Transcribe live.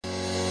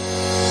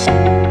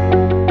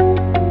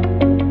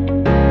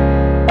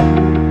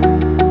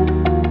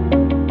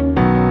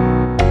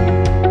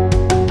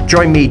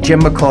Join me,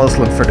 Jim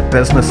McCausland, for the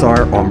Business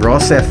Hour on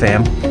Ross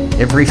FM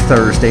every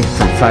Thursday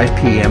from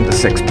 5 p.m. to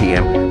 6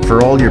 p.m.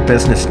 for all your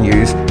business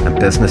news and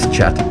business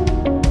chat.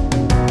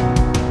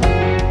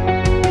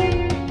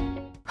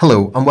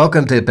 Hello and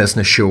welcome to the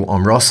Business Show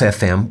on Ross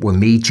FM with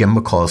me, Jim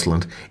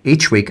McCausland.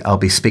 Each week I'll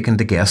be speaking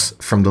to guests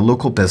from the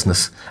local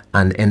business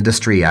and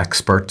industry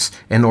experts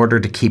in order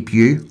to keep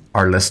you,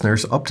 our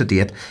listeners, up to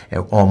date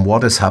on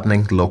what is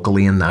happening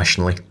locally and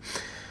nationally.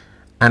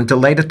 I'm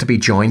delighted to be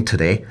joined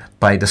today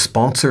by the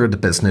sponsor of the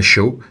Business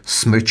Show,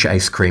 Smooch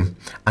Ice Cream,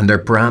 and their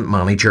brand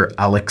manager,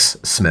 Alex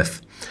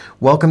Smith.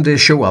 Welcome to the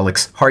show,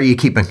 Alex. How are you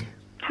keeping?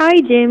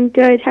 Hi, Jim.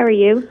 Good. How are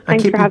you?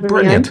 Thanks for having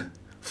me on.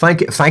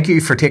 Thank you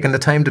for taking the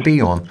time to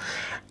be on.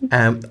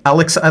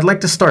 Alex, I'd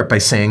like to start by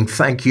saying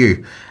thank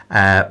you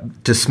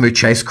to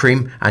Smooch Ice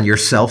Cream and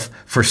yourself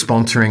for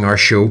sponsoring our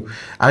show.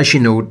 As you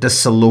know, this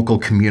is a local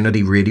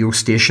community radio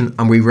station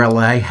and we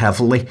rely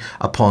heavily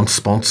upon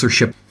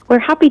sponsorship. We're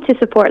happy to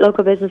support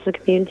local business and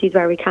communities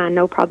where we can,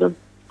 no problem.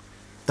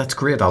 That's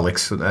great,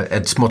 Alex.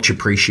 It's much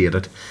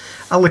appreciated.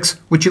 Alex,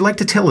 would you like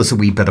to tell us a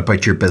wee bit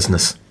about your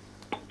business?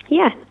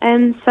 Yeah,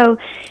 so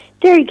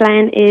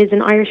Dairyglen is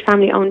an Irish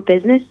family-owned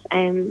business,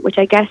 which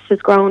I guess has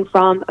grown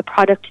from a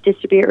product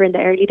distributor in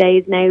the early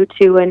days now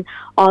to an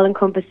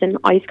all-encompassing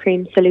ice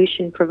cream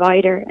solution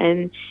provider.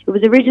 It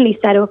was originally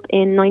set up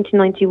in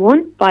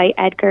 1991 by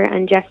Edgar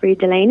and Jeffrey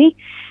Delaney,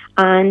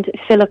 and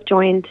Philip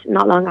joined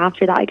not long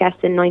after that, I guess,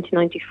 in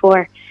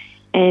 1994.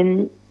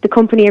 The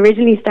company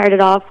originally started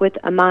off with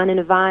a man in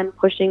a van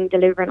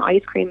delivering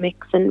ice cream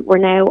mix, and we're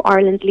now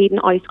Ireland's leading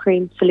ice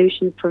cream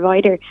solutions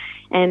provider.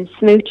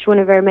 Smooch, one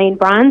of our main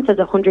brands, has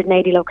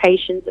 180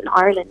 locations in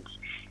Ireland.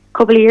 A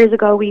couple of years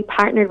ago, we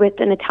partnered with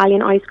an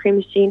Italian ice cream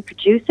machine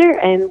producer,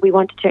 and we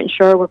wanted to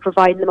ensure we're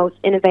providing the most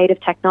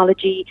innovative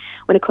technology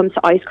when it comes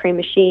to ice cream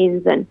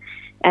machines. And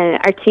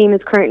our team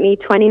is currently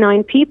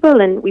 29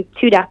 people, and we've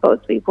 2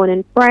 depots. We've one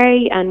in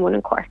Bray and one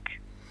in Cork.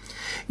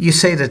 You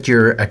say that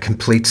you're a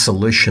complete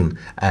solution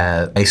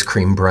ice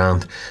cream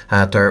brand.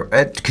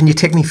 Can you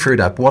take me through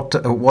that?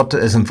 What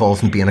is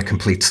involved in being a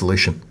complete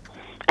solution?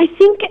 I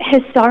think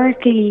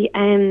historically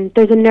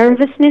there's a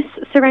nervousness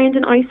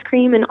surrounding ice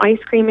cream and ice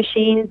cream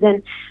machines,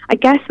 and I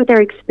guess with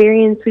our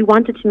experience we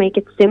wanted to make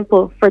it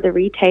simple for the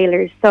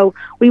retailers. So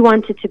we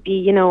wanted to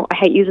be, I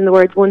hate using the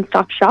words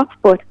one-stop shop,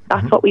 but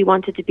that's what we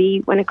wanted to be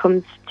when it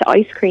comes to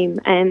ice cream.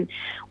 And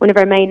one of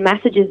our main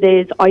messages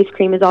is ice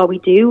cream is all we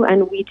do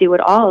and we do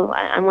it all.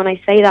 And when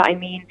I say that, I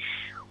mean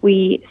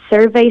we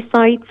survey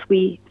sites,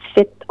 we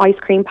fit ice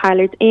cream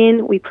parlours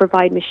in, we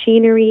provide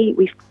machinery,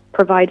 we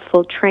provide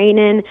full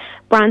training,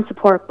 brand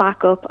support,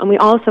 backup, and we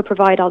also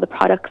provide all the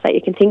products that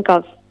you can think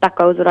of that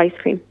goes with ice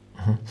cream.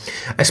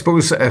 I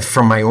suppose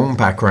from my own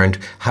background,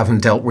 having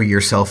dealt with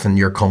yourself and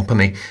your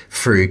company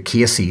through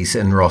Casey's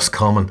in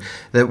Roscommon,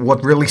 that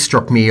what really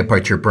struck me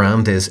about your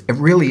brand is it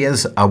really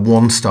is a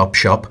one-stop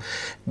shop.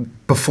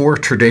 Before,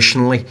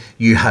 traditionally,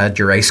 you had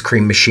your ice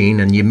cream machine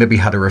and you maybe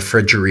had a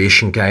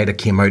refrigeration guy that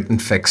came out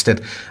and fixed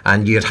it,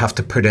 and you'd have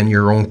to put in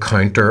your own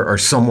counter, or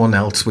someone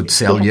else would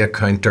sell you a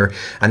counter,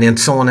 and then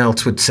someone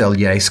else would sell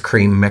you ice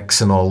cream mix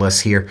and all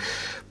this here.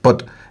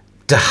 But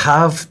to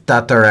have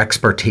their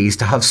expertise,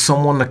 to have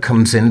someone that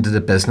comes into the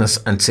business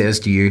and says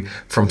to you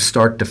from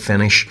start to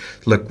finish,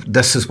 look,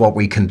 this is what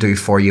we can do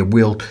for you.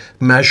 We'll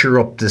measure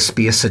up the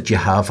space that you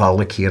have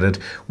allocated.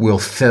 We'll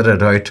fit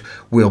it out.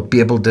 We'll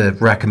be able to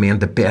recommend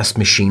the best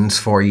machines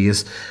for you.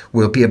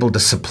 We'll be able to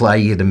supply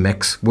you the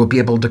mix. We'll be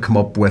able to come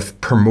up with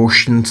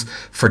promotions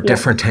for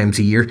different times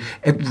a year.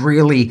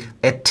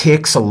 It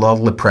takes a lot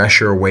of the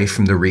pressure away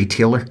from the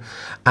retailer,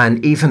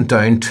 and even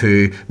down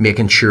to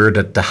making sure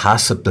that the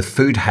HACCP, the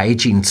food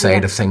hygiene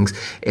side of things,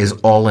 is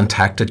all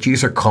intact. That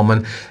yous are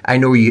coming. I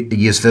know you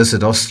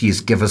visit us, you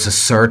give us a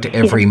cert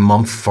every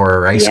month for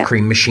our ice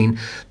cream machine.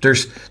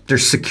 There's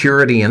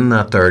security in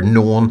that there,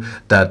 knowing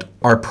that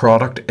our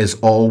product is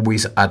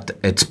always at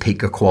its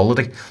peak of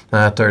quality.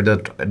 That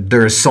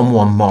there is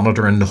someone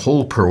monitoring the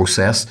whole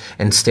process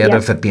instead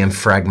of it being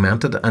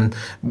fragmented. And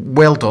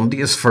well done to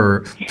you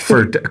for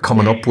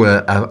coming up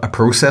with a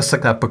process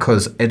like that,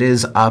 because it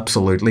is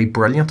absolutely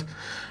brilliant.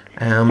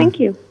 Thank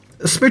you.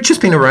 Smooch has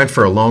been around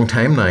for a long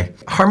time now.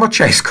 How much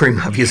ice cream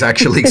have you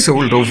actually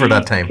sold over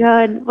that time?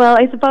 God, well,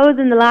 I suppose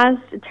in the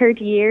last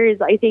 30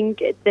 years, I think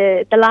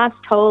the last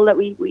toll that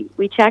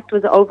we checked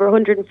was over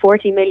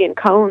 140 million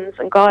cones.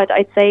 And God,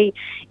 I'd say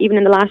even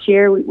in the last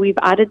year, we've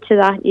added to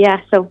that.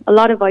 Yeah, so a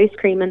lot of ice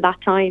cream in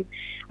that time.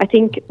 I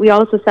think we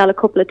also sell a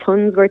couple of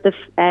tons worth of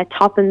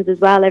toppings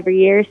as well every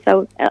year.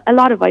 So a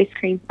lot of ice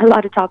cream, a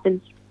lot of toppings.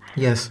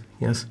 Yes.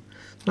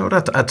 No,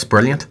 that's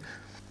brilliant.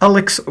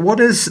 Alex,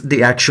 what is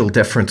the actual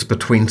difference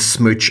between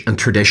Smooch and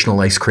traditional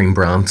ice cream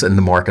brands in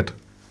the market?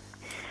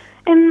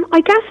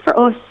 I guess for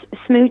us,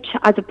 Smooch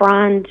as a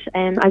brand,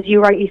 as you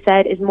rightly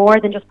said, is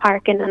more than just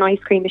parking an ice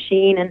cream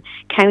machine and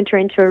counter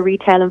into a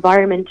retail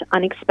environment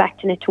and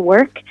expecting it to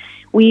work.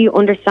 We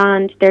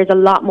understand there's a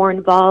lot more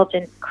involved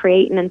in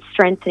creating and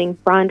strengthening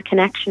brand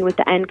connection with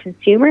the end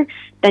consumer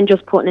than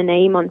just putting a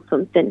name on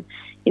something.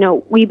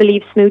 we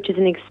believe Smooch is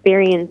an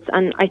experience,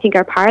 and I think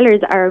our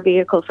parlours are a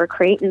vehicle for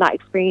creating that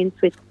experience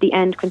with the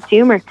end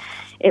consumer.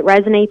 It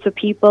resonates with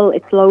people,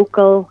 it's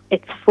local,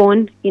 it's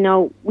fun.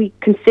 We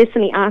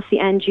consistently ask the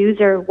end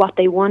user what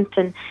they want,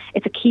 and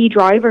it's a key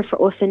driver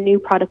for us in new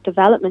product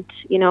development.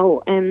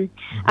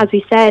 As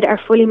we said, our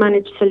fully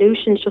managed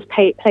solutions just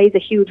plays a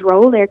huge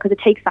role there, because it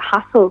takes the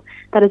hassle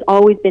that has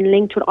always been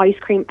linked with ice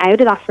cream out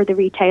of that for the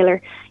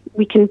retailer.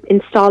 We can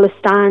install a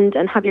stand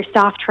and have your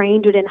staff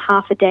trained within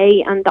half a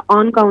day, and the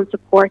ongoing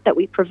support that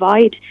we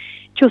provide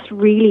just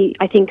really,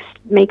 I think,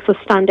 makes us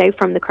stand out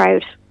from the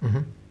crowd.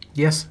 Mm-hmm.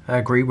 Yes, I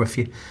agree with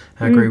you.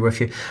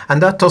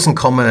 And that doesn't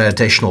come at an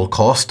additional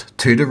cost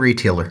to the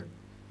retailer?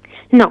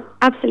 No,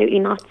 absolutely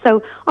not.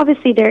 So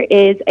obviously there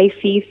is a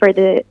fee for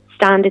the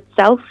stand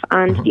itself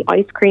and the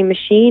ice cream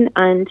machine,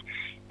 and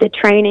the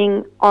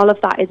training, all of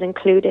that is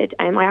included.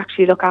 I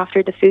actually look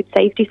after the food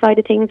safety side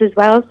of things as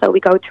well, so we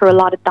go through a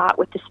lot of that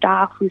with the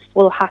staff, who's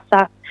full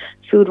HACCP,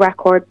 food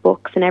record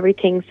books and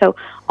everything. So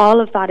all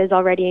of that is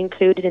already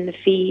included in the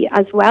fee,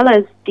 as well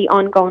as the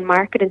ongoing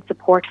marketing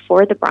support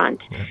for the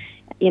brand. Yeah.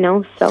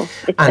 So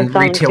and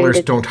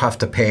retailers don't have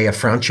to pay a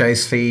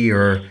franchise fee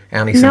or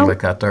anything like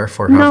that there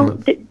for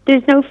having it?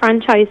 There's no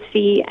franchise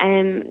fee.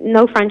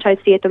 No franchise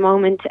fee at the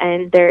moment,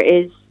 and there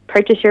is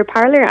purchase your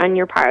parlour and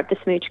you're part of the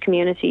Smooch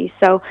community.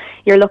 So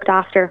you're looked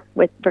after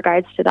with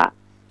regards to that.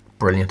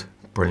 Brilliant.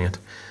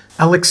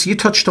 Alex, you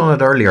touched on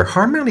it earlier.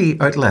 How many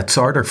outlets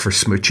are there for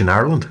Smooch in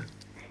Ireland?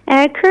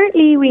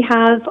 Currently we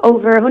have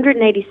over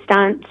 180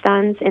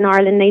 stands in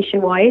Ireland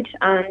nationwide,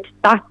 and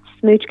that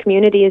Smooch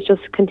community is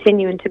just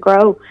continuing to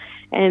grow.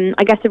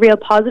 I guess the real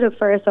positive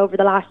for us over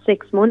the last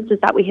 6 months is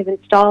that we have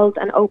installed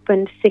and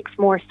opened 6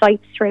 more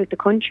sites throughout the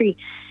country.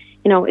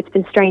 It's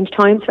been strange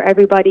times for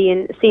everybody,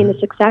 and seeing the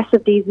success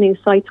of these new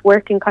sites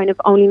working kind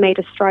of only made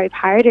us strive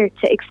harder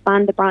to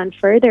expand the brand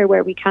further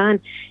where we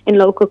can in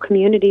local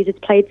communities. It's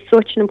played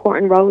such an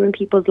important role in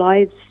people's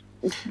lives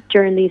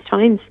during these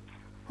times.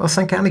 Well, I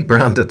think any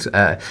brand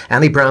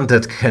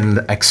that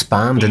can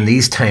expand in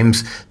these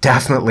times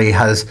definitely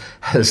has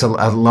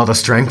a lot of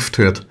strength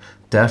to it.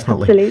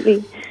 Definitely.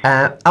 Absolutely.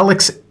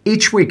 Alex,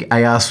 each week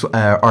I ask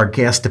our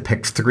guest to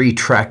pick 3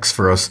 tracks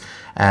for us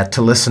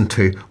to listen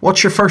to.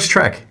 What's your first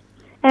track?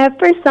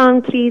 First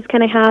song, please.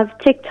 Can I have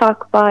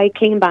TikTok by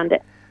Clean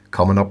Bandit?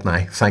 Coming up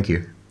now. Thank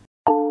you.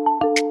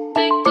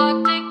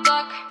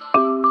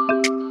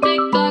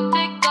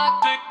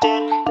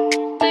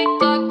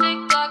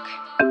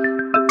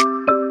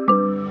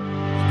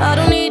 I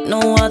don't need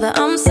no other,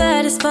 I'm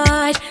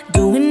satisfied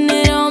doing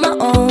it on my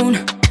own.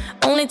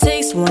 Only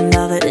takes one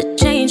lover to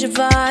change your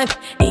vibe.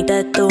 Ain't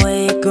that the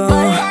way it goes?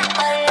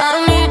 I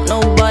don't need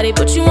nobody,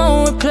 but you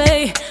won't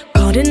replay.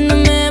 Caught in the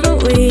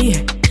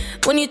memory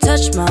when you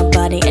touch my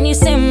body and you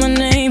say my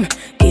name,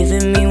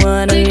 giving me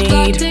what I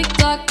need.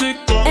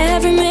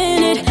 Every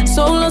minute,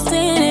 so lost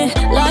in it,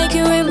 like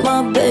you're in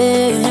my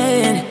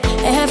bed.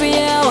 Every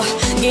hour,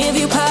 give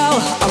you power,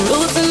 I'm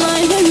losing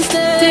mine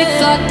instead.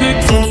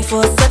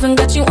 24/7,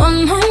 got you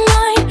on my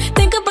mind.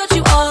 Think about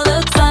you all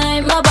the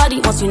time. My body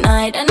wants you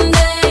night and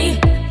day,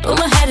 but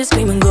my head is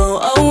screaming, go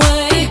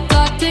away.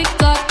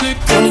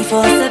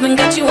 24/7,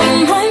 got you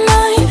on my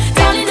mind.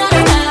 Darling, I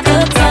don't have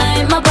the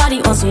time. My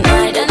body wants you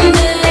night and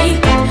day.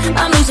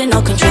 I'm losing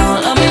no control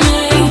of me.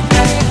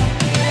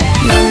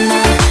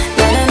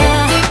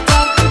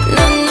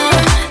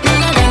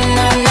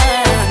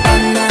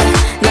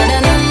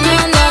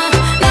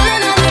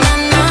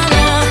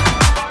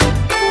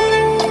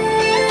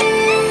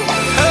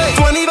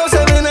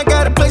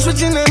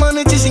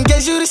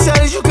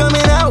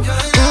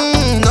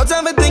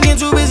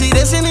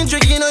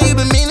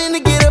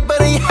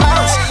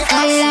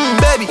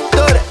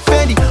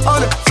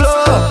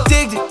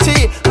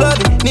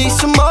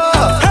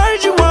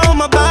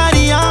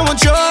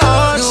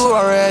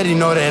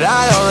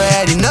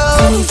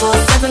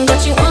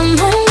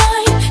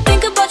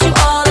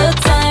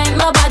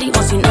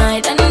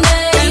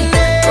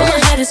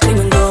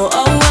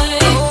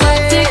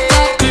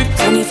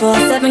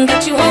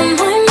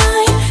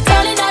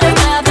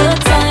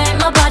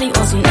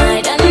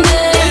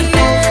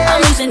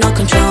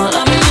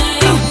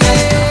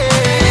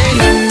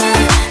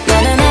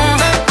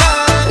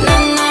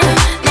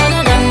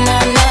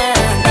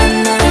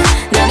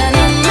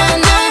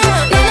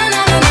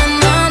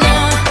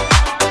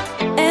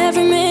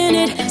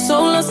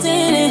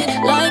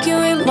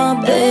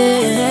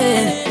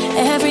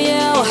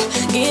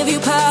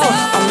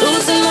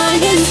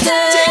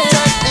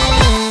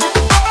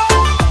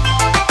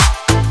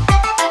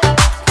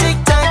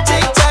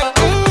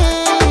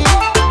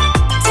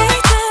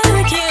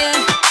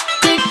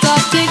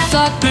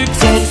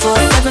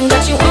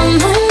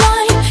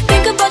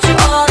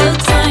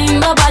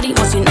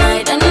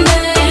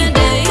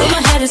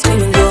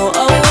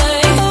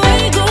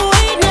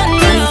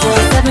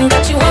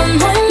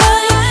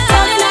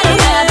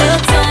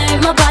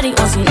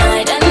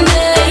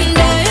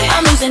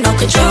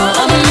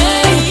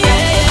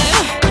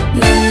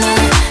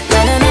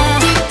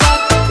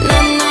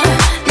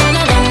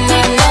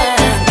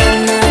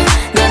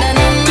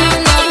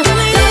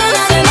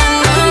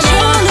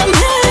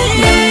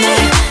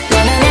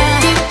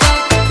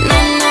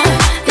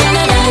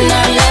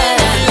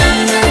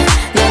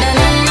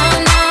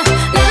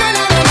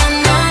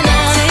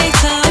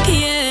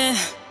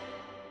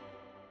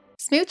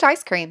 Smooch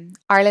Ice Cream,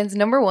 Ireland's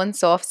 #1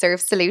 soft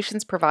serve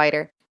solutions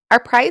provider, are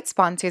proud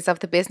sponsors of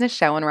the Business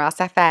Show on Ross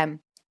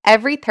FM,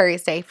 every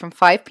Thursday from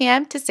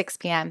 5pm to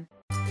 6pm.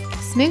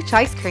 Smooch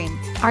Ice Cream,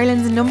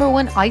 Ireland's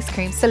 #1 ice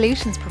cream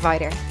solutions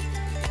provider.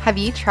 Have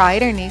you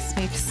tried our new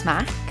Smooch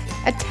Smack?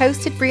 A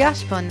toasted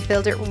brioche bun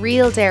filled with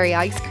real dairy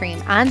ice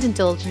cream and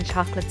indulgent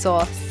chocolate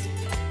sauce.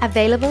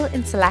 Available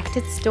in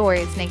selected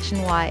stores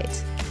nationwide.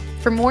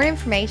 For more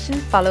information,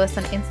 follow us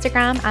on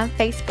Instagram and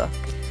Facebook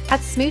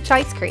at Smooch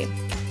Ice Cream,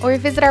 or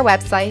visit our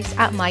website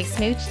at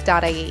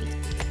mysmooch.ie.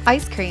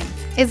 Ice cream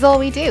is all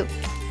we do,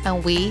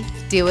 and we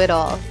do it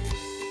all.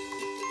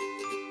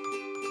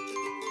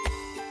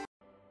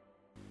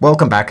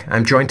 Welcome back.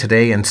 I'm joined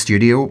today in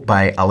studio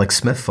by Alex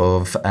Smith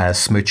of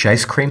Smooch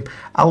Ice Cream.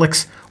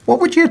 Alex, what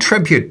would you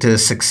attribute to the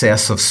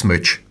success of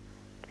Smooch?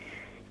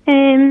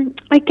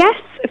 I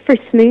guess for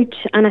Smooch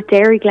and at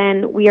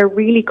Dairyglen, we are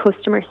really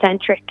customer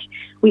centric.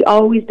 We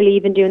always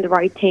believe in doing the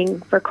right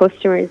thing for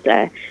customers.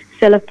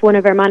 Philip, one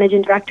of our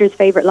managing directors'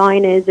 favourite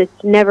line is,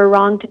 "It's never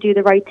wrong to do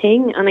the right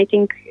thing." And I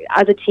think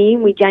as a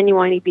team, we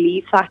genuinely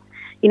believe that.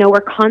 You know,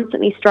 we're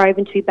constantly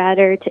striving to be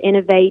better, to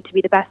innovate, to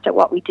be the best at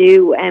what we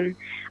do.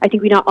 I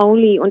think we not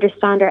only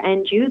understand our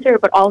end user,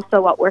 but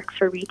also what works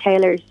for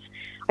retailers.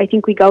 I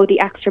think we go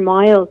the extra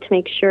mile to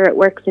make sure it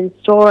works in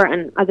store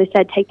and, as I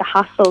said, take the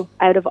hassle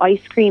out of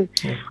ice cream.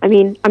 Yeah. I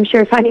mean, I'm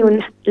sure if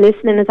anyone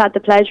listening has had the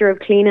pleasure of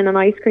cleaning an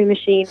ice cream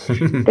machine,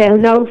 they'll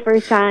know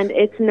firsthand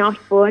it's not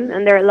fun,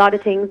 and there are a lot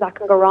of things that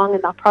can go wrong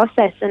in that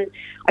process. And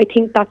I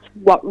think that's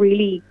what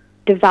really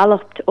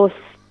developed us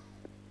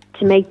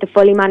to make the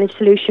fully managed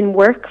solution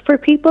work for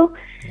people.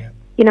 Yeah.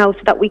 You know, so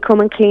that we come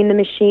and clean the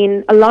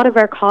machine. A lot of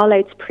our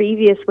call-outs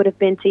previous would have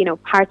been to, you know,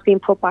 parts being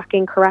put back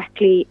in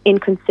correctly,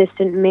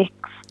 inconsistent mix,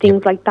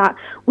 things like that.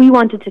 We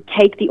wanted to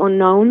take the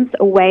unknowns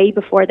away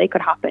before they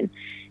could happen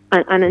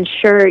and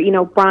ensure, you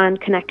know,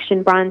 brand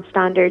connection, brand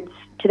standards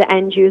to the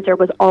end user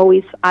was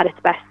always at its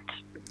best.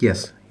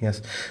 Yes,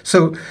 yes.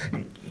 So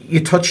you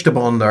touched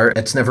upon there,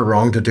 it's never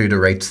wrong to do the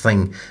right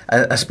thing.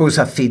 I suppose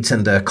that feeds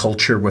into a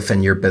culture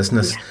within your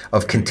business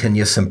of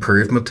continuous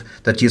improvement,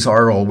 that you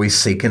are always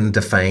seeking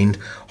to find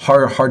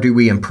how do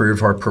we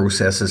improve our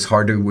processes,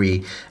 how do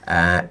we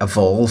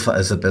evolve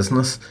as a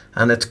business.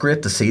 And it's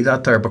great to see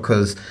that there,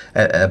 because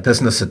a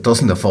business that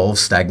doesn't evolve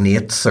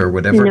stagnates or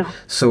whatever. No.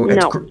 So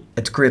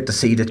it's great to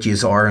see that you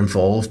are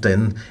involved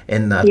in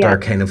that there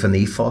kind of an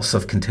ethos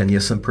of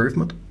continuous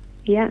improvement.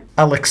 Yeah.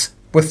 Alex,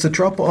 with the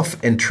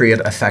drop-off in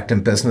trade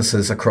affecting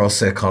businesses across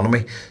the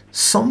economy,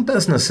 some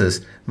businesses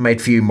might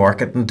view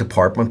marketing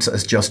departments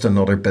as just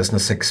another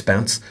business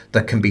expense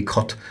that can be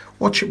cut.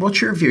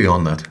 What's your view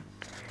on that?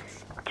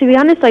 To be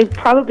honest, I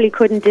probably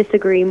couldn't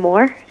disagree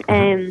more.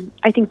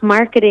 I think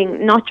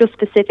marketing, not just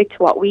specific to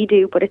what we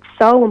do, but it's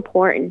so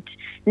important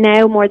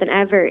now more than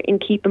ever in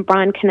keeping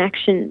brand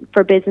connection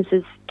for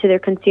businesses to their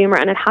consumer,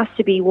 and it has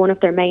to be one of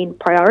their main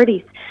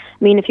priorities.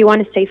 I mean, if you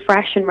want to stay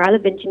fresh and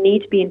relevant, you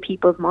need to be in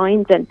people's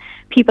minds, and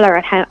people are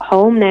at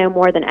home now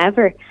more than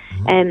ever.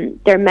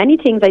 There are many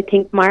things, I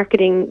think,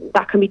 marketing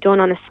that can be done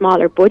on a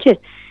smaller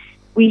budget.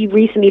 We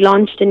recently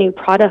launched a new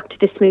product,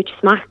 the Smooch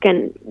Smack,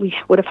 and we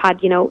would have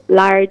had, you know,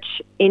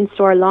 large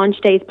in-store launch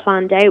days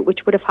planned out,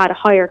 which would have had a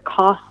higher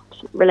cost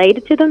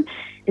related to them.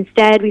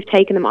 Instead, we've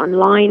taken them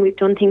online. We've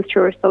done things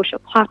through our social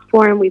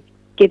platform. We've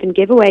given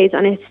giveaways,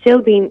 and it's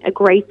still been a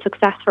great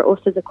success for us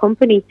as a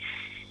company.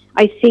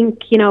 I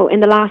think, you know,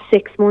 in the last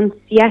 6 months,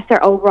 yes,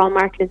 our overall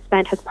marketing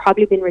spend has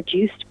probably been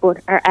reduced,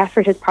 but our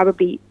effort has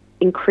probably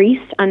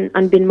increased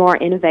and been more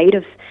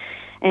innovative.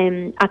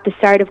 At the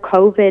start of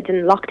COVID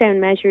and lockdown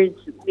measures,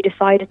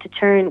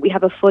 we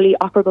have a fully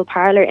operable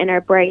parlour in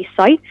our Bray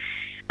site,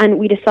 and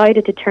we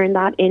decided to turn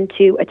that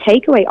into a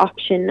takeaway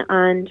option,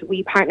 and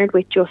we partnered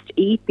with Just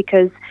Eat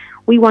because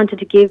we wanted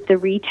to give the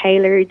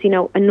retailers, you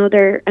know,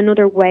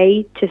 another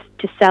way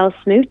to sell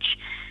Smooch.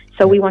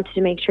 So we wanted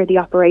to make sure the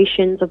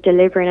operations of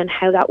delivering and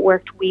how that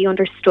worked, we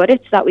understood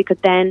it so that we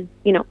could then,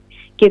 you know,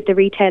 give the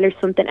retailers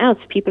something else.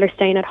 People are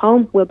staying at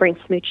home, we'll bring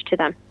Smooch to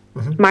them.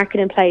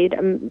 Marketing played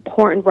an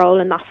important role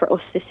in that for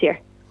us this year.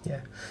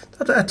 Yeah,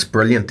 that's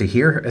brilliant to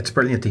hear. It's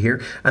brilliant to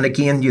hear. And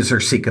again, you are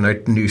seeking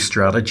out new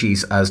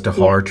strategies as to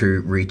how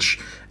to reach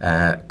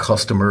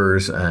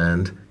customers,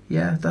 and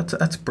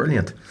that's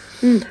brilliant.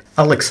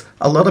 Alex,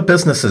 a lot of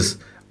businesses,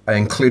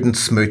 including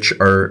Smooch,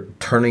 are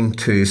turning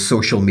to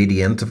social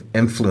media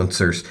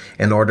influencers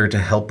in order to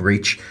help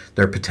reach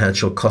their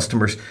potential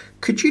customers.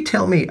 Could you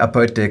tell me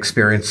about the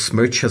experience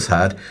Smooch has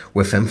had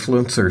with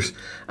influencers,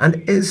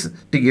 and is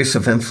the use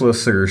of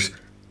influencers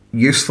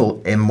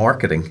useful in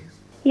marketing?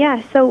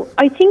 Yeah, so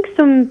I think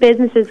some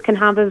businesses can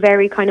have a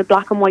very kind of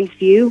black and white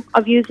view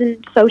of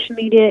using social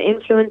media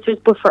influencers,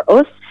 but for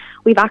us,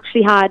 we've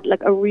actually had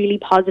like a really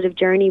positive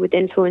journey with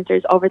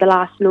influencers over the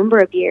last number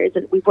of years,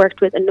 and we've worked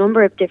with a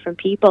number of different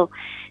people.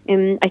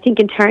 I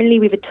think internally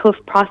we have a tough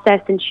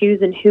process in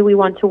choosing who we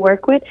want to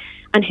work with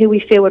and who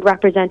we feel would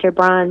represent our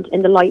brand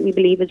in the light we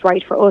believe is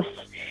right for us.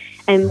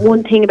 And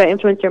one thing about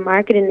influencer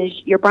marketing is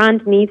your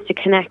brand needs to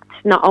connect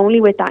not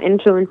only with that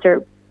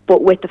influencer,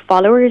 but with the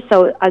followers.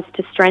 So as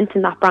to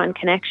strengthen that brand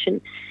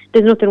connection,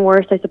 there's nothing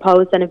worse, I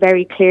suppose, than a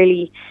very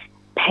clearly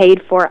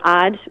paid for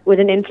ad with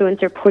an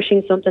influencer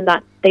pushing something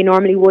that they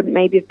normally wouldn't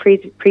maybe have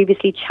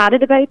previously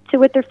chatted about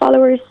with their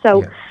followers.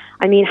 So,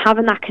 I mean,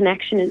 having that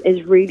connection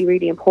is really,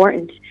 really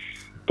important.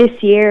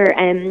 This year,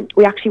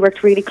 we actually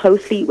worked really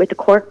closely with a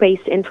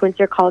Cork-based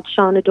influencer called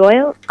Shauna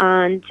Doyle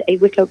and a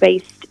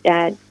Wicklow-based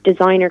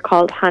designer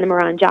called Hannah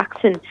Moran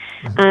Jackson.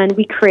 And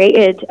we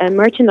created a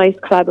merchandise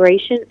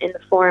collaboration in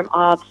the form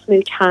of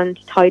smooch hand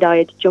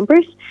tie-dyed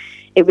jumpers.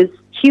 It was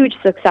huge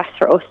success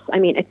for us. I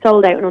mean, it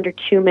sold out in under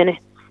 2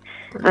 minutes.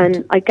 Brilliant.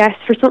 And I guess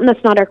for something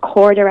that's not our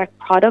core direct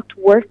product,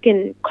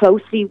 working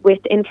closely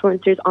with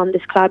influencers on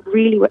this collab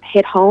really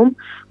hit home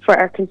for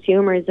our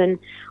consumers. And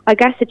I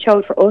guess it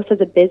showed for us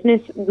as a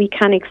business, we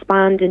can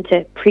expand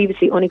into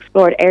previously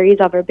unexplored areas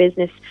of our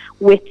business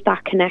with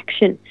that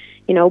connection.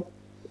 You know,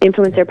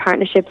 influencer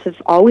partnerships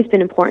have always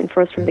been important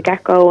for us from the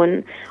get-go.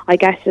 And I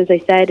guess, as I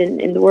said,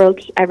 in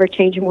the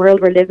ever-changing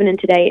world we're living in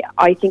today,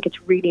 I think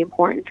it's really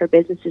important for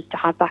businesses to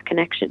have that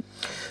connection.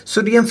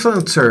 So the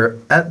influencer,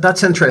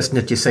 that's interesting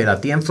that you say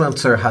that. The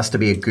influencer has to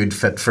be a good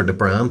fit for the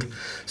brand.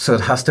 So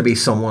it has to be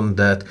someone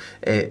that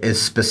is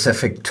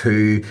specific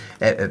to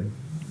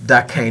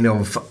that kind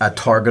of a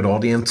target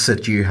audience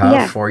that you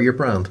have for your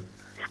brand.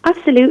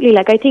 Absolutely.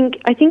 Like I think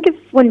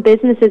if when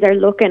businesses are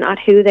looking at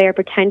who they are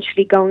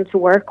potentially going to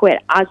work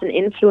with as an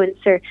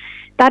influencer,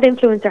 that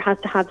influencer has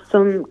to have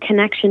some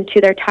connection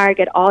to their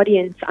target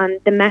audience,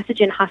 and the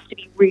messaging has to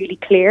be really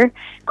clear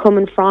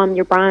coming from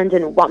your brand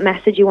and what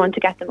message you want to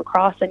get them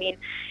across. I mean,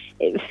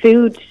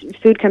 food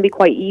can be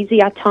quite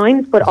easy at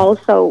times, but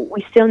also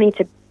we still need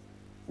to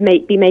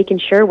be making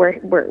sure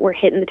we're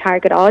hitting the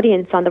target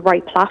audience on the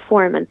right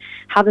platform, and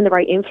having the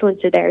right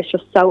influencer there is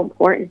just so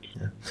important.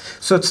 Yeah.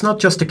 So it's not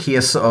just a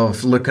case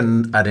of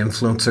looking at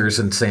influencers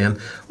and saying,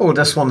 oh,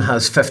 this one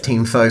has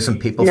 15,000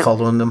 people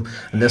following them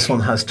and this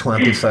one has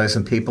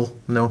 20,000 people.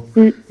 No?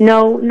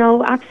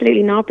 No,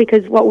 absolutely not,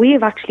 because what we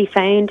have actually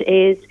found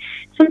is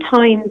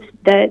sometimes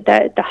the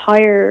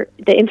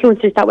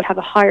influencers that would have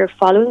a higher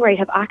following rate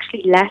have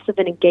actually less of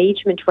an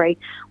engagement rate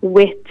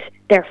with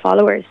their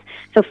followers.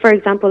 So, for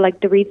example, like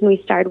the reason we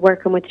started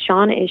working with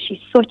Shauna is she's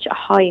such a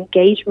high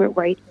engagement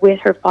rate with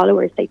her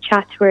followers. They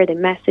chat to her, they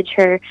message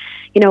her.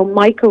 You know,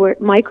 micro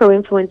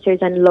influencers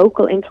and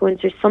local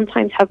influencers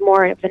sometimes have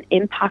more of an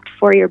impact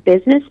for your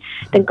business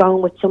than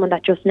going with someone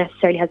that just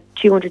necessarily has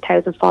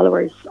 200,000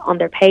 followers on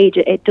their page.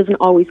 It doesn't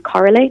always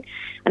correlate.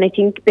 And I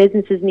think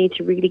businesses need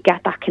to really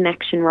get that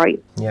connection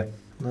right. Yeah,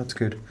 that's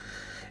good.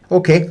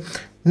 Okay,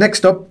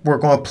 next up, we're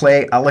going to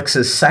play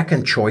Alex's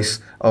second choice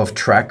of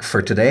track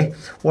for today.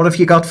 What have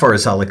you got for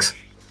us, Alex?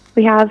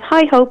 We have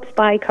High Hopes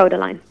by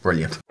Codaline.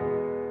 Brilliant.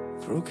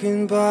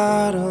 Broken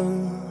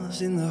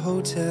bottles in the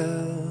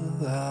hotel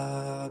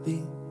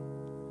lobby.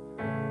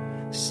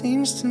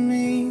 Seems to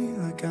me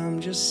like I'm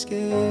just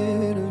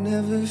scared of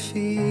never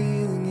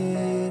feeling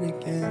it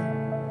again.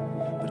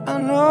 I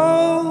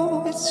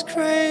know it's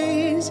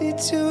crazy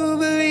to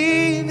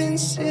believe in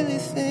silly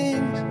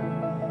things,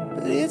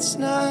 but it's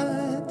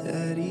not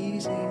that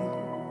easy.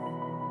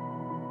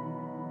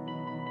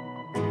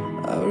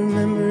 I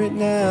remember it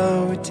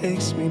now, it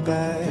takes me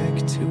back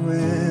to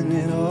when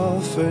it all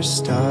first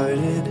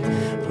started.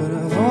 But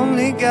I've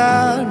only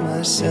got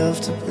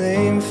myself to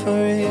blame for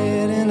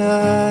it, and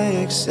I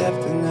accept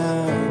it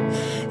now.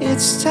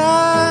 It's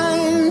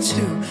time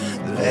to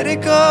let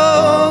it go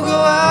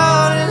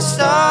out and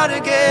start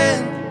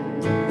again.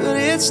 But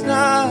it's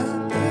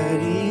not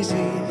that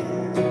easy.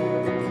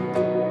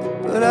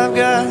 But I've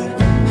got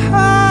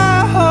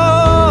high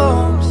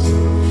hopes.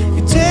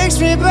 It takes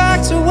me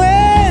back to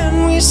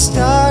when we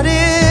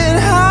started.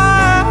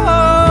 High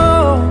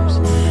hopes.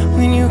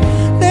 When you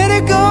let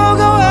it go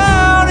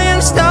out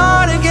and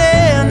start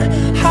again.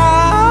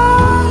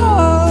 High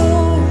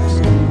hopes.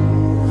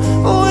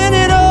 When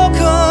it all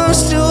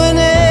comes to an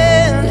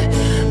end,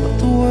 but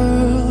the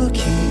world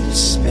keeps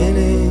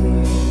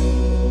spinning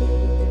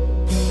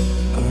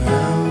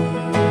around.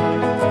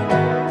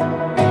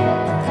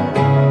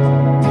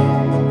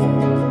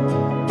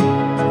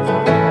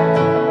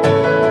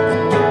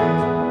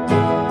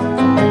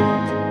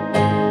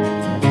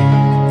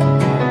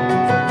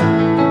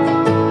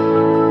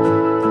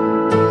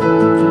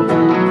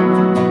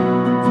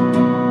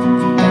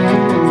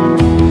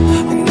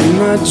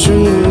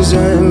 Dreams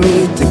I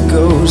meet the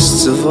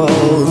ghosts of all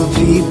the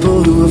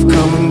people who have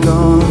come and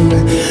gone.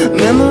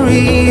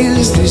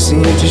 Memories, they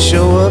seem to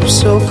show up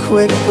so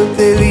quick, but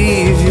they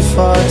leave you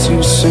far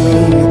too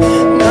soon.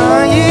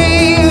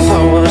 Naive,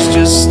 I was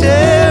just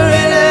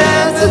staring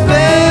at the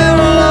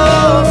barrel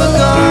of a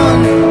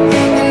gun,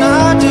 and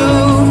I do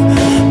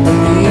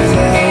believe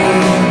that.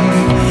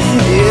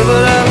 Yeah,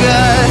 but I've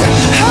got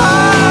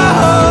high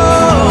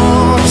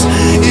hopes.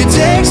 It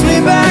takes me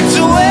back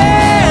to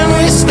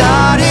when we started.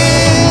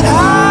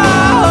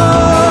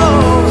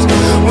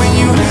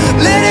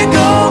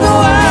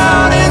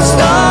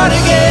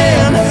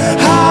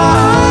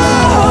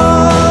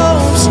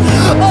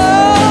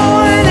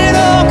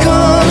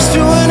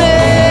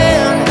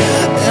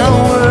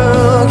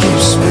 World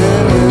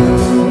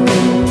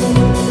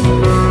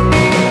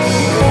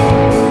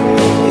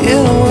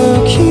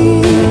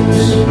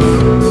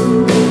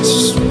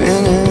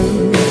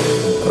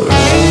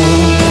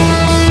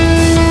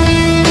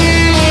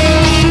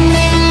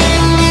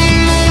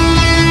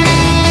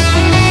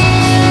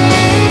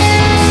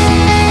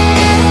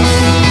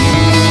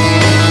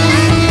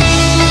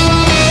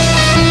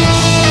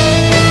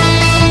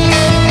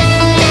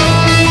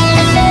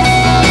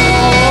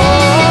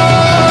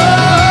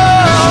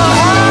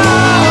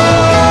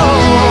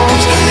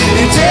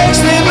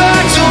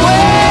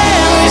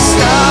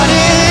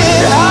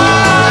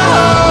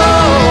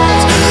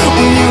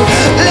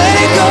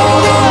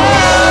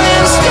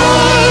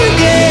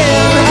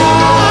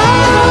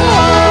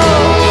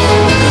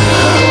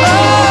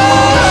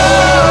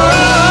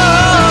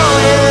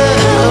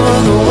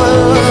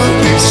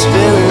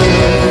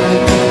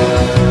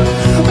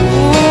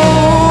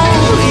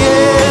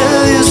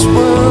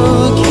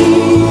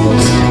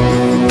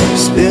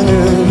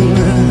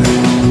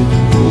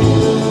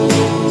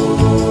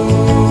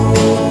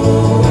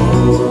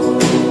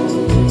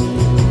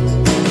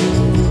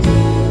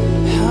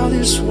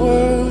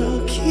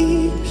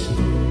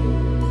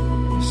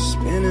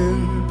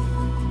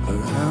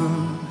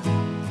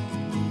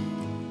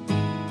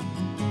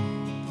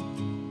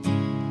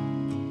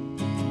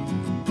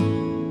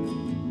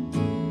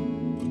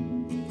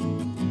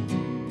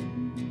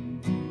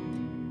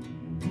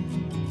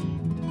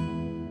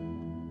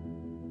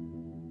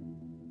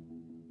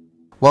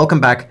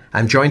Welcome back.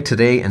 I'm joined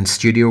today in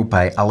studio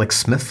by Alex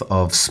Smith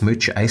of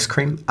Smooch Ice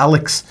Cream.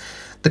 Alex,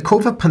 the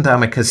COVID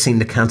pandemic has seen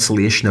the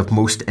cancellation of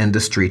most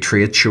industry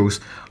trade shows.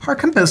 How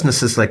can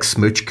businesses like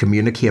Smooch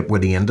communicate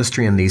with the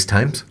industry in these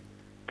times?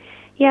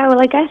 Yeah,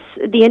 well, I guess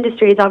the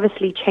industry is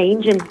obviously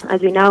changing.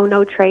 As we know,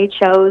 no trade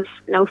shows,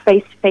 no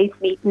face-to-face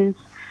meetings.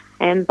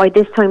 And by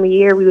this time of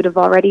year, we would have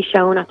already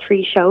shown at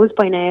 3 shows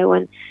by now.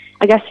 And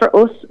I guess for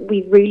us,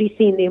 we've really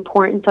seen the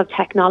importance of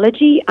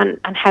technology and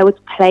how it's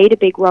played a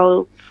big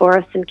role for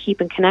us in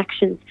keeping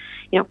connections.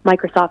 You know,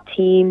 Microsoft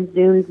Teams,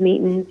 Zooms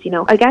meetings,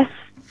 I guess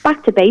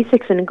back to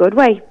basics in a good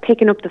way,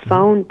 picking up the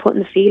phone, putting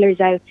the feelers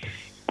out.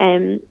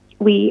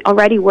 We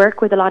already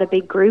work with a lot of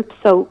big groups,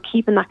 so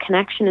keeping that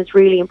connection is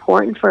really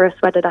important for us,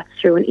 whether that's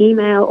through an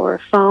email or a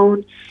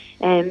phone,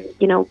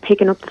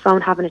 picking up the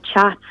phone, having a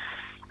chat.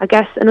 I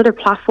guess another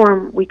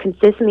platform we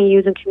consistently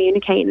use in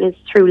communicating is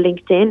through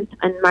LinkedIn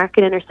and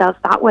marketing ourselves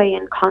that way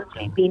and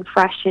constantly being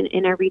fresh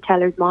in our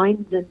retailers'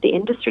 minds and the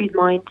industry's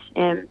mind.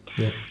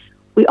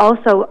 We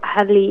also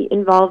heavily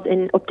involved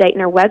in updating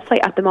our website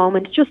at the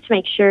moment just to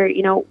make sure,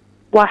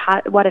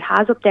 what it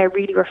has up there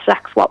really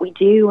reflects what we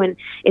do and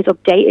is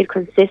updated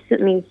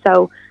consistently.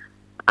 So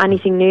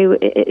anything new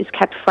is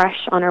kept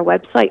fresh on our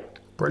website.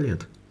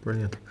 Brilliant.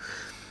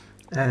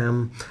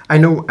 I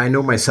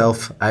know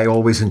myself, I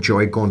always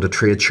enjoy going to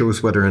trade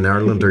shows, whether in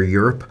Ireland or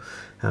Europe.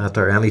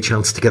 There any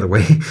chance to get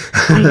away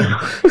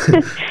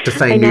to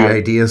find new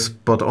ideas,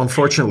 but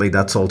unfortunately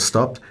that's all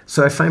stopped.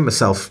 So I find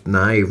myself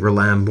now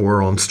relying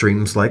more on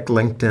streams like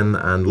LinkedIn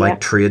and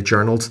like trade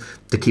journals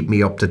to keep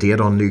me up to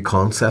date on new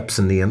concepts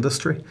in the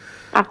industry.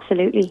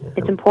 Absolutely,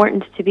 it's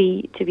important to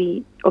be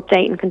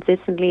updating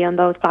consistently on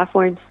those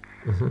platforms.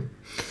 Mm-hmm.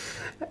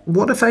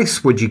 What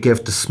advice would you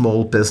give to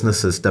small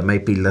businesses that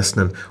might be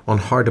listening on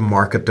how to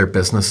market their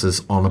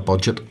businesses on a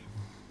budget?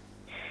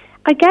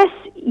 I guess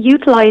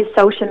utilise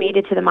social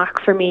media to the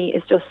max for me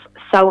is just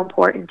so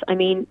important. I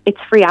mean, it's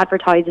free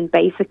advertising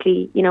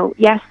basically.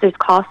 Yes, there's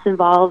costs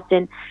involved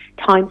in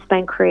time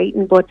spent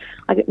creating, but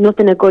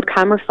nothing a good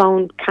camera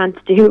phone can't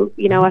do,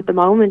 at the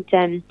moment.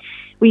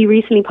 We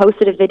recently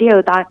posted a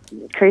video that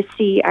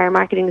Kirsty, our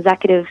marketing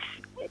executive,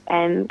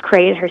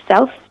 created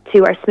herself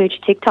to our Smooch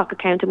TikTok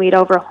account, and we had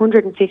over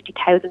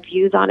 150,000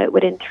 views on it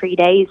within 3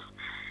 days.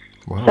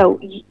 Wow.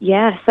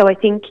 So I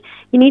think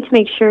you need to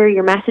make sure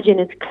your messaging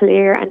is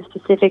clear and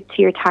specific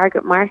to your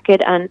target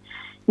market and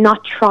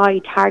not try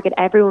target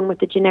everyone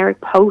with a generic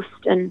post,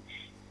 and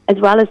as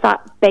well as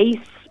that, base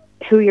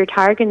who you're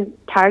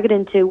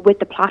targeting to with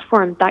the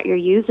platform that you're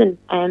using.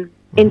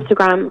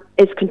 Instagram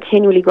is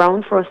continually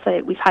growing for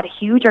us. We've had a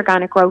huge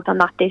organic growth on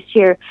that this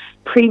year.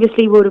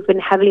 Previously, we would have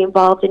been heavily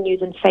involved in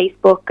using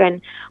Facebook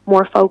and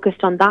more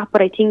focused on that.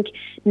 But I think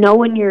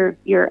knowing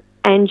your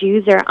end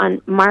user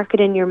and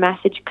marketing your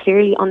message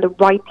clearly on the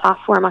right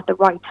platform at the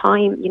right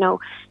time,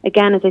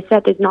 again, as I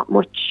said, there's not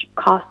much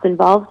cost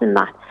involved in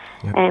that.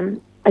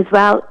 As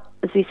well,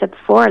 as we said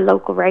before,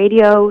 local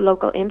radio,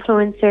 local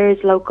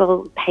influencers,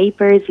 local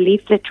papers,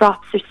 leaflet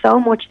drops. There's so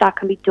much that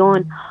can be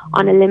done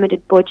on a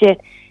limited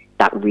budget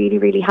that really,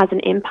 really has an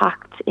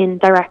impact in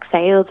direct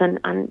sales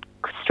and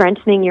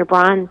strengthening your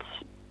brand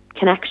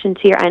connection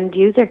to your end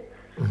user.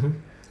 Mm-hmm.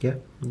 Yeah,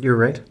 you're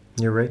right.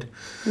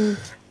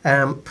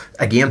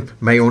 Again,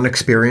 my own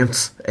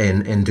experience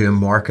in doing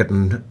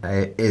marketing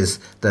is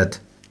that,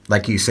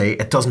 like you say,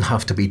 it doesn't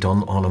have to be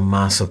done on a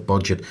massive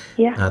budget.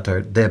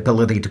 The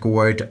ability to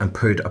go out and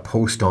put a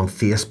post on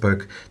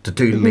Facebook, to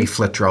do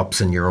leaflet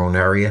drops in your own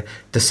area,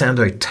 to send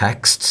out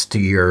texts to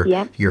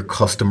your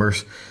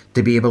customers,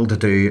 to be able to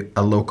do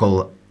a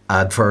local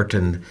advert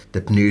in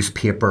the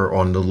newspaper,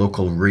 on the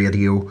local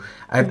radio.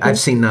 I've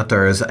seen that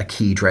there is a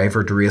key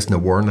driver to raising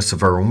awareness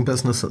of our own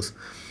businesses.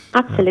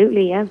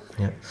 Absolutely, yeah.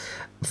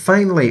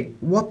 Finally,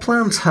 what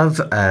plans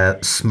have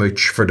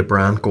Smooch for the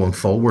brand going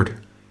forward?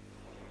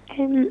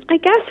 I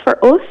guess for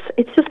us,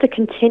 it's just to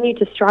continue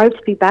to strive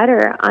to be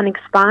better and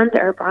expand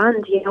our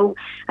brand.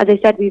 As I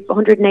said, we've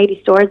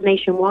 180 stores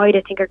nationwide.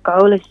 I think our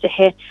goal is to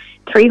hit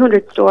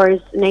 300 stores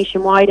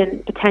nationwide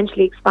and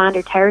potentially expand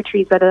our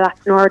territories, whether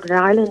that's Northern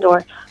Ireland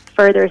or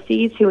further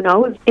seas, who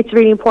knows. It's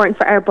really important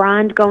for our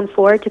brand going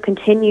forward to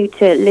continue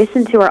to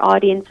listen to our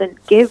audience and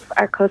give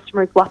our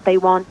customers what they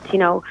want,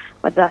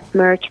 whether that's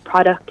merch,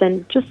 product,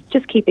 and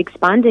just keep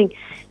expanding.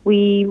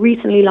 We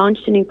recently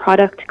launched a new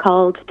product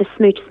called the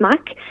Smooch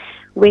Smack,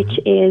 which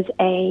is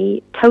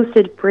a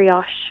toasted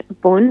brioche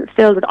bun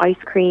filled with ice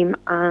cream,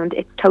 and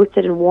it's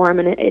toasted and warm,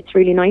 and it's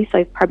really nice.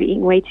 I've probably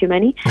eaten way too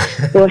many,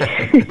 but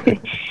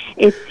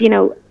it's,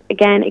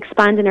 again,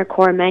 expanding our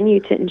core menu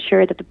to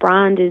ensure that the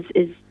brand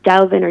is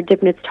delving or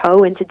dipping its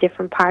toe into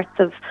different parts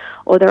of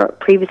other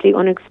previously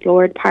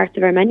unexplored parts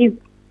of our menu.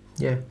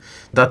 Yeah,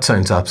 that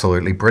sounds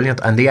absolutely brilliant.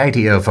 And the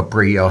idea of a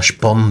brioche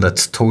bun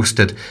that's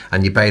toasted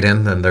and you bite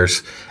in and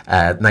there's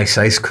nice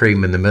ice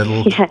cream in the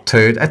middle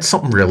to it, it's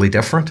something really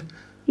different.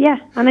 Yeah,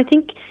 and I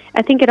think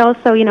it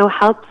also,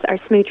 helps our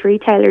Smooch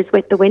retailers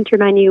with the winter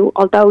menu.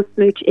 Although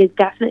Smooch is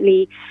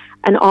definitely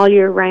an all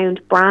year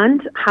round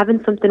brand,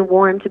 having something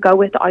warm to go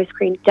with the ice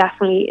cream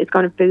definitely is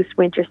going to boost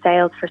winter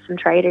sales for some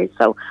traders.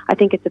 So I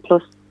think it's a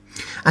plus.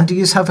 And do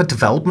you have a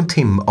development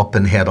team up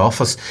in head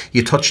office?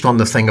 You touched on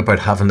the thing about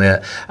having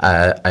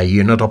a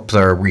unit up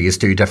there where you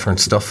do different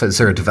stuff. Is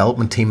there a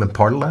development team in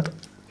part of that?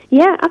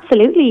 Yeah,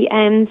 absolutely.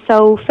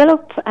 So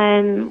Philip,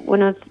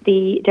 one of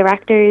the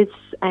directors,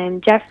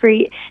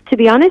 Jeffrey, to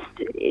be honest,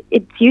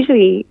 it's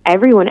usually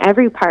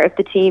every part of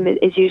the team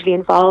is usually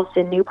involved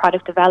in new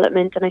product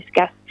development. And I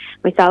guess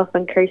myself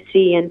and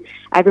Kirsty and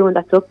everyone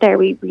that's up there,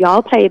 we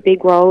all play a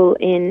big role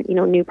in,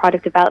 new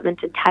product development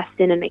and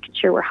testing and making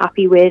sure we're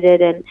happy with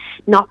it and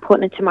not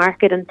putting it to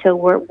market until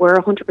we're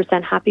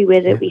 100% happy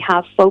with it. We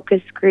have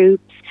focus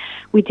groups.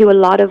 We do a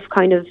lot of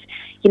kind of,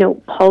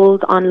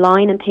 polls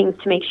online and things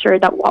to make sure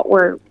that what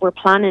we're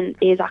planning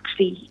is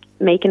actually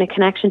making a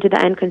connection to the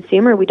end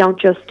consumer. We don't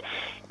just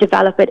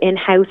develop it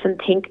in-house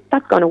and think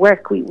that's going to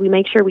work. We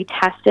make sure we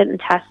test it and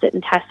test it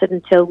and test it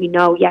until we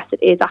know, yes,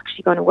 it is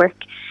actually going to work.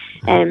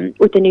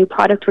 With the new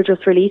product we're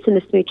just releasing,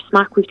 the Smooch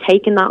Smack, we've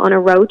taken that on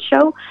a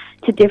roadshow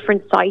to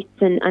different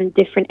sites and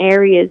different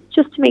areas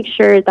just to make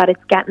sure that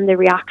it's getting the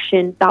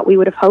reaction that we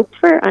would have hoped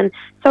for. And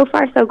so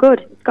far, so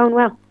good. It's going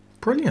well.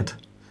 Brilliant.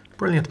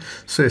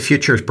 So the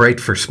future is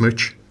bright for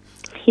Smooch.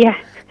 Yeah,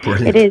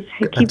 brilliant. It is.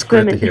 It keeps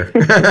swimming. Great to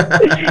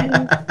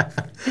hear.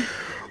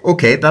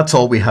 Okay, that's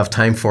all we have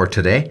time for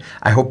today.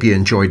 I hope you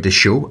enjoyed the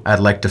show. I'd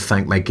like to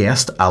thank my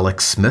guest,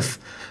 Alex Smith,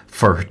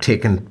 for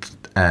taking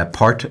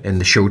part in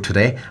the show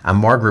today, and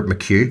Margaret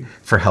McHugh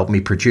for helping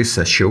me produce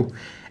this show.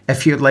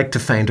 If you'd like to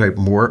find out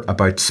more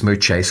about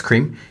Smooch Ice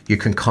Cream, you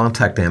can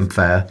contact them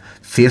via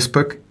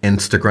Facebook,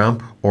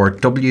 Instagram, or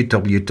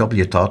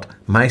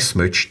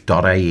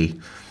www.mysmooch.ie.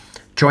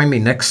 Join me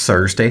next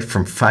Thursday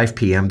from 5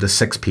 p.m. to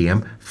 6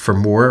 p.m. for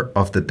more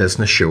of the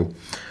business show.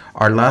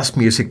 Our last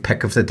music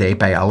pick of the day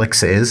by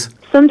Alex is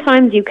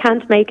Sometimes You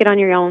Can't Make It On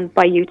Your Own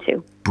by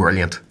U2.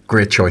 Brilliant.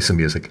 Great choice of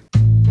music.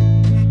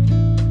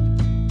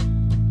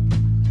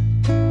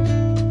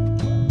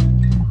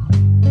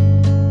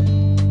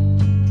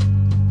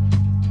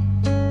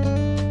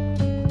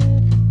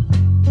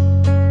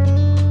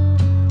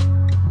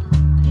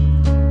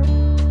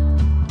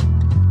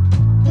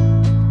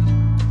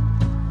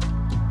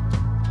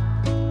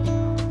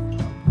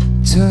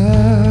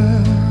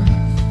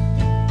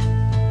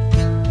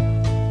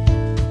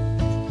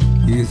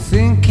 You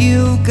think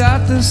you've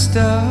got the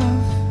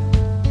stuff,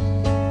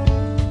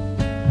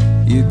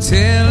 you're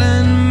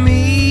telling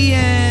me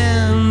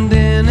and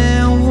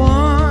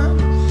anyone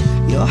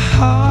you're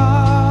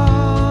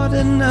hard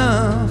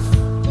enough.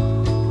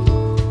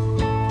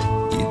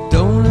 You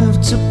don't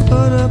have to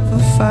put up a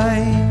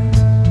fight,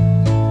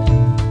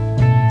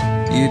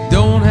 you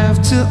don't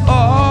have to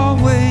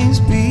always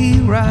be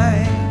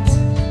right.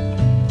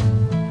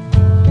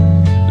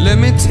 Let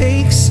me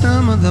take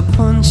some of the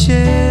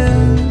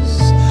punches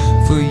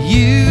for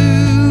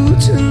you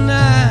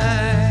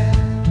tonight.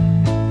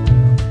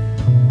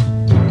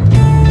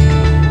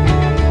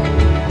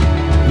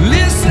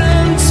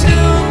 Listen to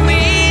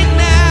me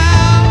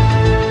now,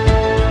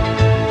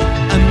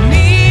 I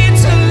need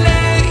to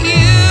let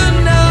you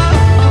know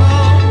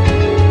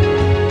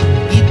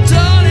you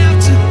don't have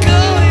to go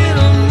it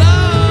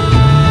alone.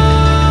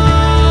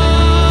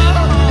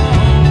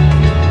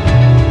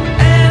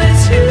 And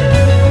it's you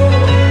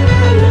when I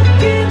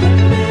look in the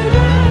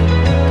mirror,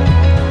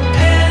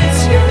 and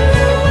it's you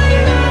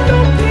when I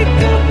don't pick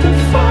up the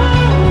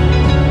phone.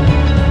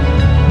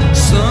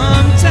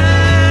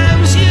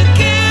 Sometimes you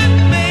can't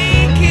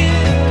make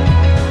it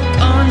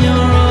on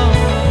your own.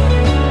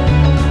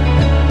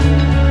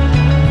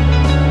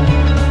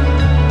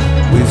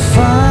 We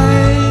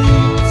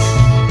fight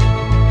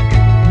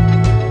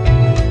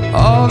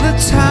all the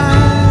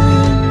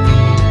time,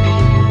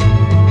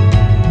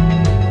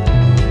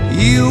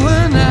 you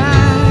and I,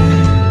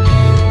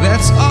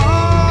 that's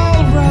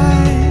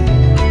alright.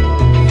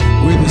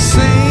 We're the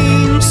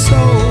same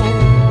soul.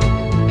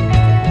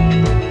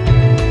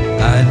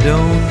 I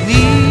don't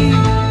need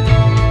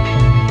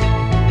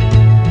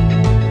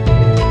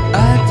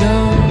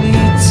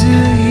to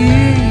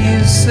hear you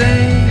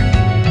say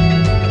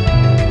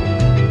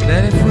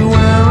that if we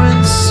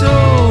weren't so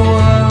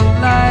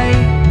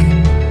alike,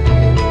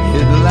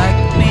 you'd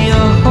like me a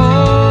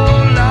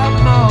whole lot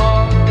more.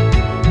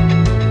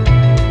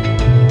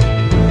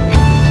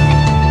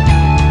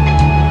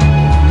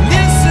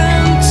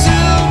 Listen to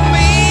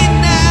me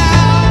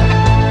now,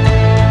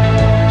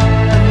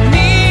 I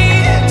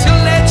need to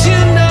let you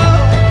know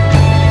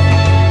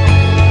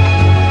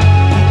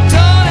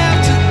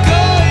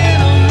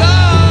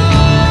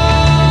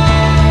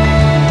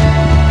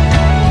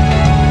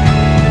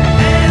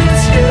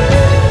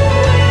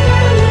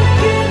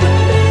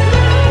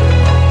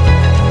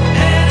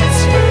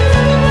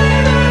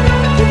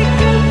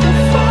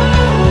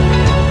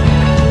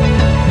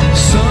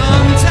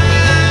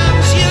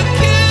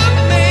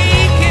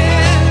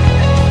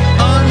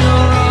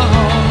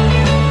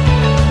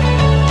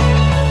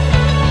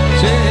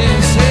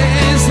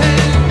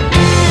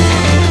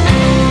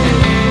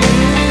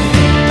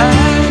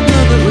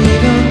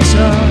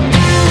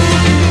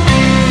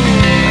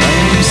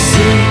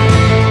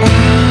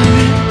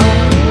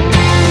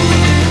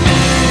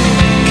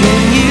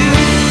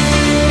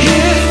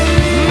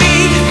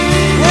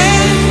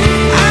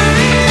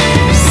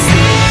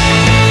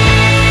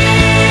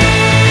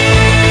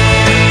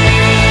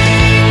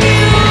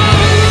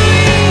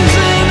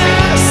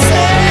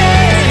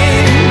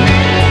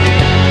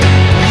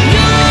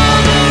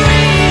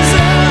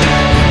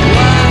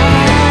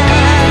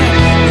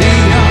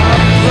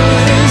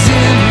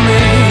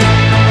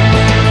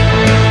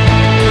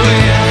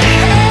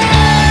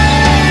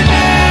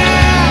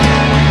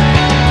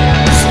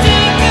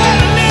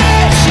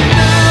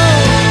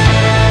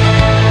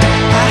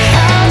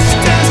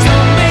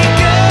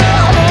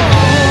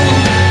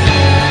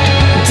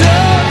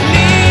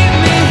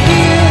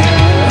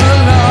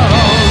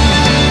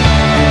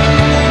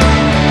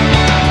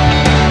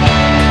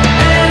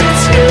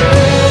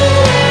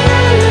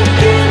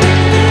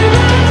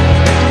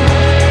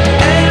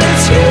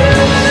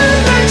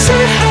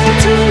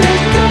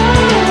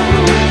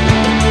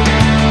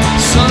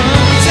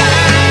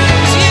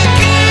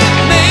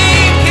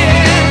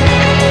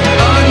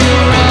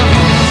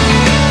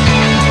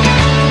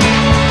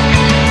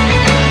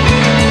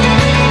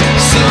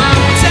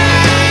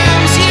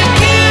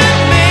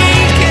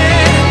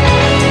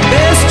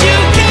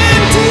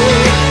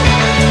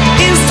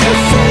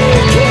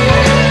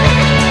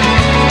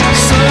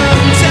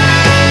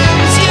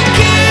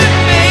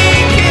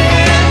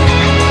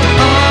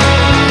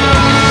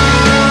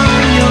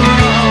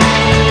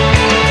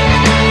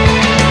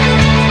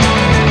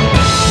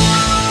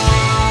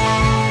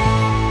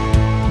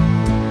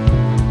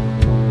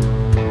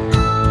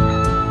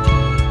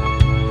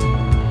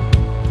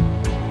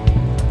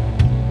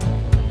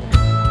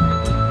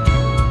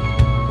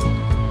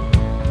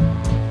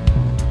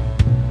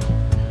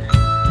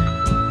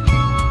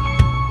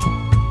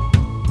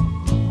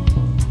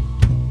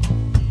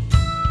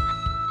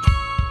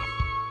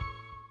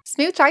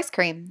Smooch Ice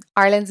Cream,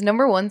 Ireland's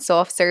 #1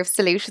 soft serve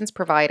solutions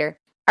provider,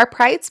 are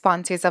proud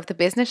sponsors of the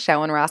business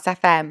show on Ross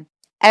FM,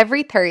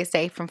 every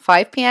Thursday from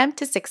 5 p.m.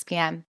 to 6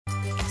 p.m.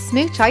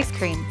 Smooch Ice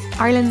Cream,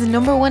 Ireland's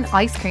 #1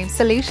 ice cream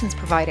solutions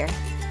provider.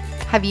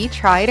 Have you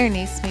tried our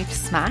new Smooch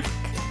Smack?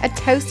 A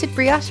toasted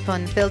brioche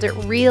bun filled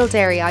with real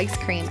dairy ice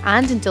cream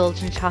and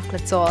indulgent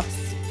chocolate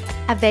sauce.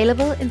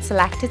 Available in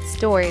selected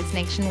stores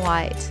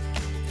nationwide.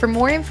 For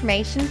more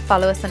information,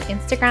 follow us on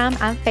Instagram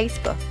and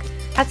Facebook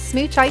at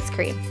Smooch Ice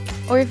Cream,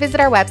 or visit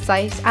our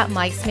website at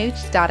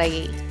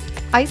mysmooch.ie.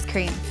 Ice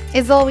cream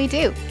is all we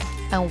do,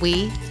 and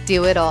we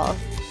do it all.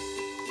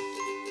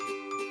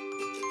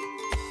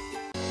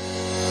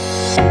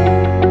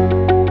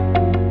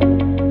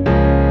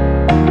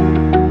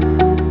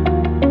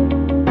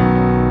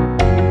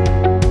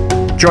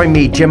 Join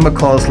me, Jim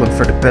McCausland,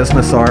 for the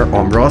Business Hour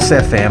on Ross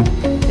FM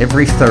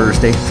every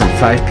Thursday from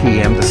 5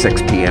 p.m. to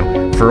 6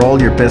 p.m. for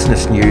all your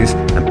business news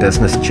and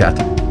business chat.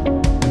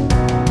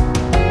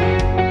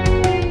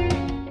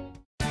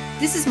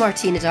 This is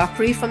Martina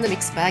Dockery from the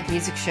Mixed Bag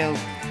Music Show.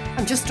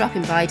 I'm just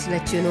dropping by to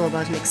let you know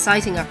about an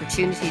exciting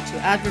opportunity to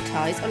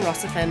advertise on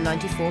Ross FM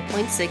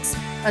 94.6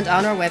 and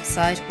on our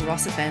website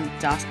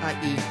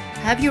rossfm.ie.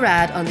 Have your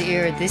ad on the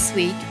air this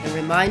week and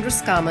remind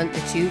Roscommon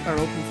that you are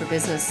open for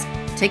business.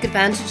 Take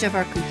advantage of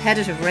our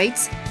competitive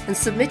rates and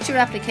submit your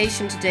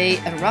application today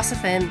at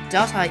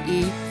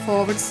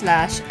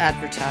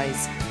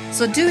rossfm.ie/advertise.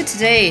 So do it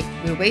today.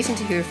 We're waiting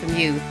to hear from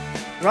you.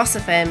 Ross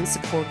FM,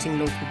 supporting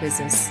local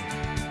business.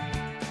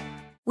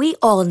 We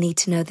all need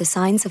to know the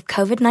signs of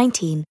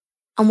COVID-19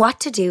 and what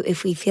to do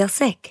if we feel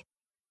sick.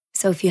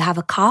 So if you have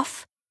a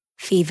cough,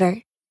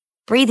 fever,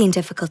 breathing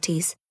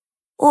difficulties,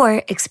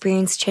 or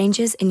experience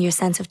changes in your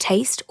sense of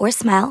taste or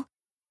smell,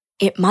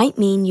 it might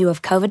mean you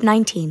have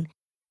COVID-19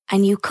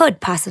 and you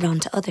could pass it on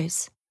to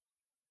others.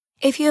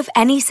 If you have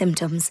any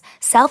symptoms,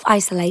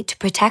 self-isolate to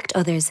protect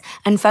others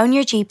and phone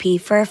your GP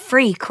for a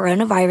free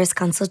coronavirus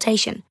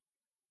consultation.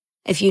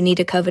 If you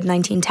need a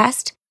COVID-19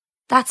 test,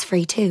 that's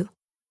free too.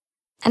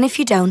 And if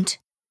you don't,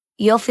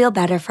 you'll feel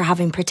better for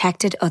having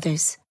protected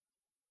others.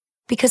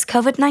 Because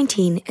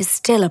COVID-19 is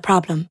still a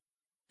problem,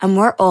 and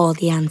we're all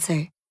the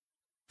answer.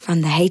 From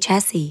the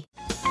HSE.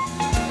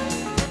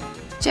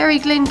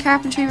 Dairyglen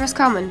Carpentry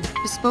Roscommon,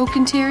 bespoke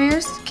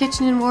interiors,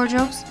 kitchen and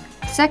wardrobes,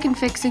 second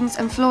fixings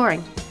and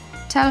flooring.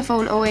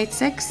 Telephone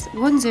 086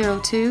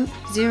 102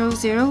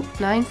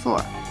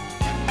 0094.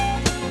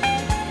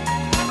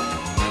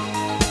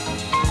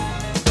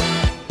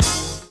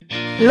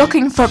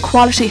 Looking for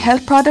quality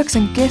health products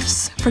and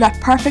gifts for that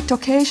perfect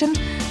occasion?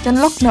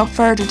 Then look no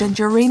further than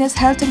Dairyglen's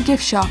Health and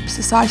Gift Shop,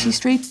 Society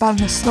Street,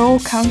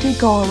 Ballinasloe, County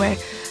Galway.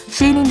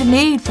 Feeling the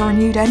need for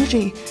renewed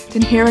energy?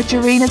 Then here at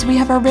Dairyglen's we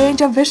have a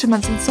range of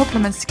vitamins and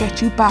supplements to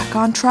get you back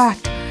on track.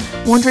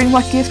 Wondering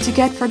what gift to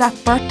get for that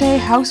birthday,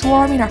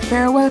 housewarming or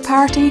farewell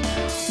party?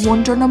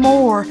 Wonder no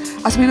more,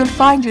 as we will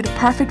find you the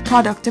perfect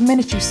product the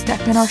minute you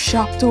step in our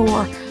shop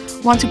door.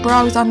 Want to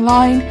browse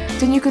online?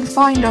 Then you can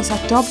find us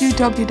at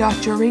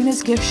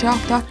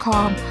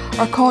www.dairyglen'sgiftshop.com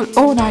or call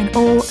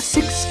 090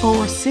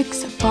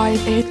 646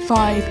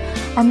 585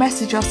 or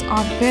message us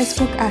on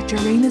Facebook at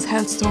Dairyglen's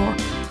Health Store.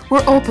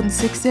 We're open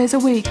 6 days a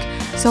week,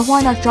 so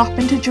why not drop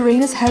into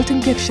Dairyglen's Health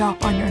and Gift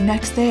Shop on your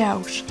next day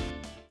out?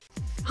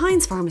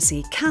 Heinz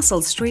Pharmacy,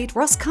 Castle Street,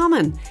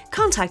 Roscommon.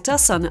 Contact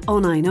us on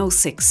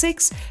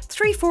 09066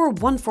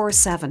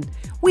 34147.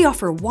 We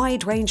offer a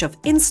wide range of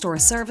in-store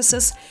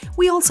services.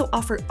 We also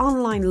offer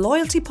online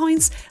loyalty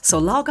points, so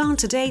log on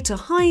today to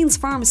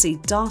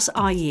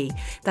heinzpharmacy.ie.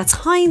 That's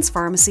Heinz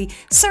Pharmacy,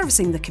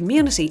 servicing the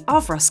community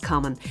of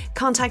Roscommon.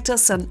 Contact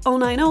us on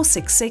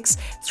 09066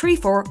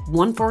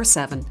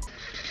 34147.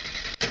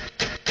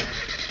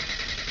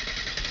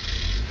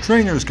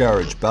 Trainers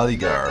Garage,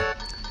 Ballygar.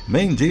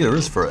 Main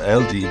dealers for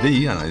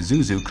LDV and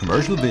Isuzu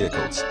commercial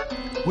vehicles.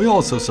 We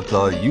also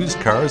supply used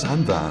cars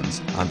and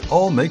vans and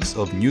all makes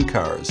of new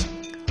cars.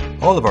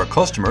 All of our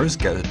customers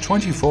get a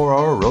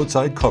 24-hour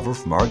roadside cover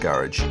from our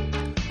garage.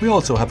 We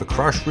also have a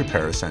crash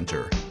repair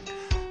centre.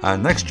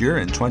 And next year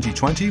in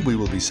 2020 we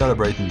will be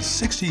celebrating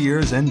 60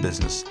 years in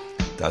business.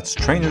 That's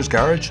Trainers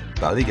Garage,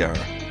 Ballygar.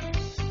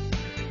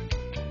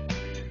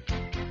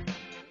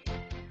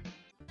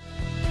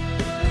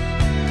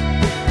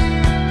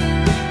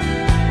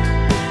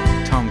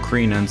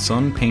 Crean and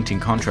Son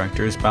Painting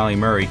Contractors,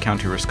 Ballymurray,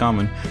 County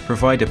Roscommon,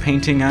 provide a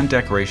painting and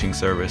decorating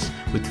service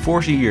with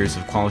 40 years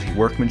of quality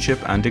workmanship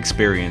and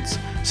experience.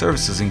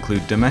 Services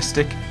include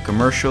domestic,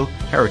 commercial,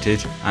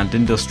 heritage and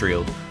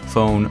industrial.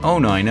 Phone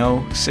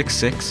 090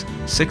 66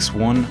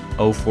 61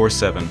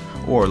 047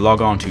 or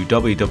log on to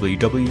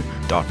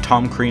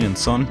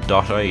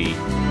www.tomcreanandson.ie.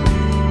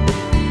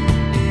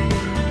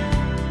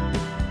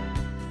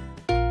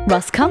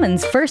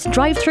 Roscommon's first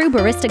drive-through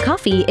barista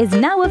coffee is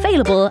now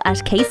available at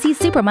KC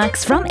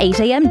Supermax from 8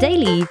 a.m.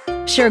 daily.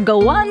 Sure,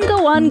 go on,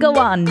 go on, go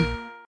on.